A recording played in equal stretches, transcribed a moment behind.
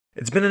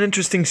It's been an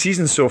interesting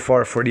season so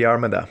far for the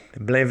Armada.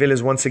 Blainville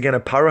is once again a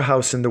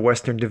powerhouse in the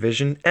Western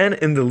Division and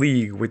in the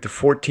league with a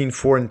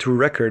 14-4-2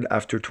 record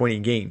after 20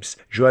 games.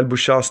 Joël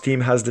Bouchard's team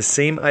has the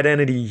same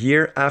identity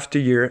year after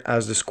year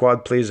as the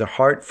squad plays a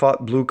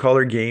hard-fought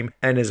blue-collar game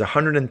and is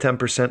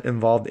 110%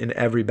 involved in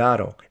every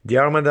battle. The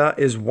Armada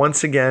is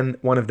once again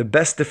one of the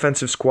best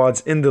defensive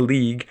squads in the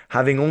league,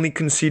 having only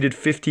conceded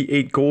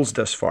 58 goals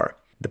thus far.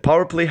 The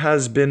power play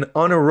has been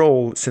on a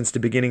roll since the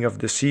beginning of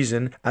the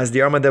season, as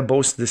the Armada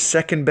boasts the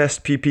second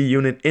best PP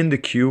unit in the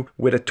queue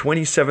with a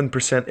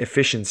 27%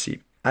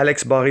 efficiency.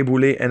 Alex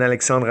Barre-Boulet and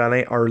Alexandre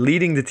Alain are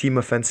leading the team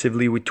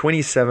offensively with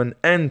 27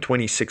 and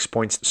 26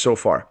 points so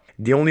far.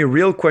 The only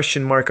real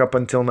question mark up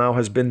until now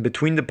has been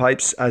between the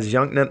pipes, as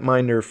young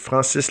netminder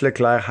Francis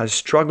Leclerc has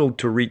struggled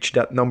to reach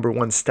that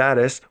 #1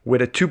 status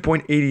with a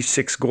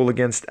 2.86 goal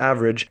against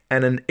average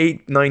and an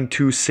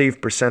 .892 save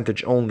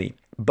percentage only.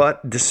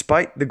 But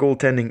despite the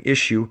goaltending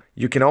issue,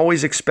 you can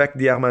always expect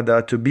the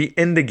Armada to be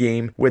in the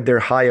game with their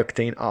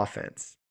high-octane offense.